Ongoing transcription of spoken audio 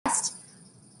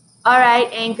All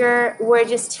right, Anchor, we're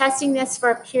just testing this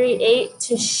for period 8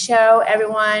 to show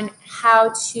everyone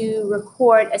how to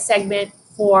record a segment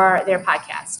for their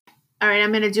podcast. All right,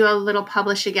 I'm going to do a little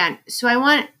publish again. So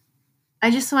I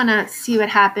just want to see what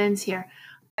happens here.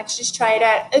 Let's just try it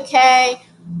out. Okay,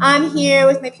 I'm here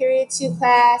with my period 2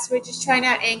 class. We're just trying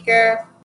out Anchor.